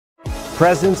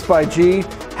Presence by G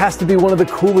has to be one of the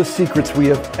coolest secrets we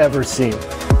have ever seen.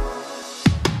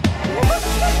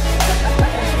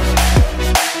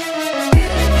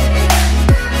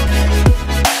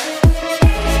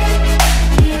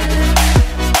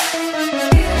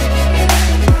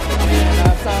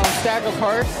 Stack of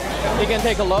cards. You can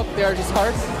take a look. They are just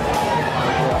cards.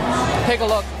 Take a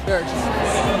look. They're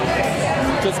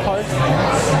just cards.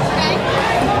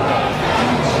 Okay.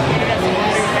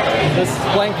 This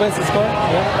blank princess card.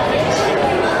 Yeah.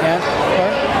 And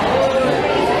card.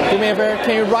 Do me a favor.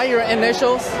 Can you write your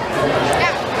initials?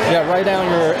 Yeah. Yeah. Write down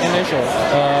your initials.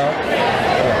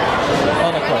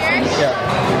 On the card.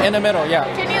 Yeah. In the middle. Yeah.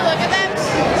 Can you look at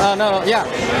them? No. Yeah.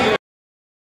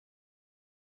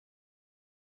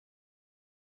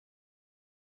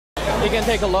 You can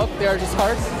take a look. They are just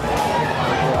cards.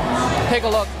 Take a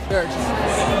look. They're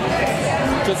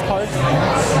just cards.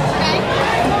 Okay.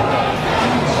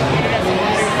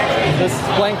 This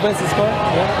blank princess card.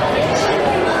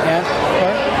 Yeah. And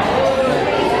card.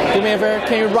 Do me a favor.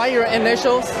 Can you write your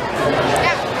initials?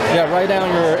 Yeah. Yeah. Write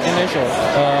down your initials.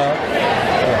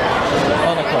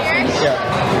 On the card.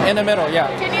 Yeah. In the middle. Yeah.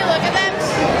 Can you look at them?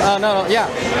 No. Yeah.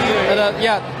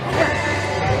 Yeah.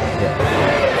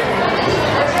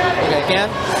 Again.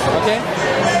 Okay.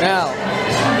 Now.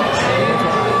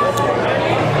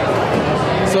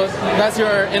 So that's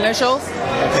your initials.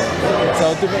 Okay.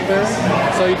 So do it there.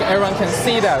 So everyone can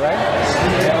see that, right?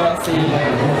 Everyone see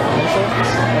initials.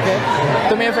 Okay.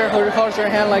 Do me a favor. Hold your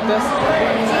hand like this.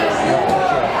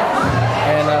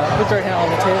 And put your hand on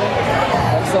the table,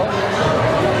 like so.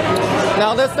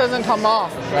 Now this doesn't come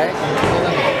off, right?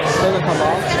 Doesn't come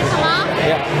off. It's gonna come off?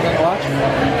 Yeah. You can watch.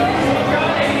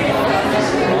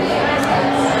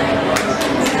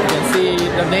 See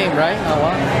the name, right?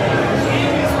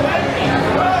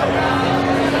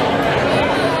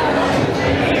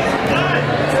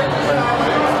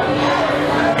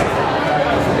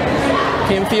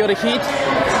 Can you feel the heat?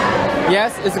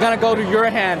 Yes, it's gonna go to your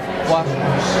hand. Watch.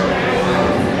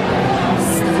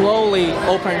 Slowly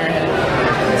open your hand.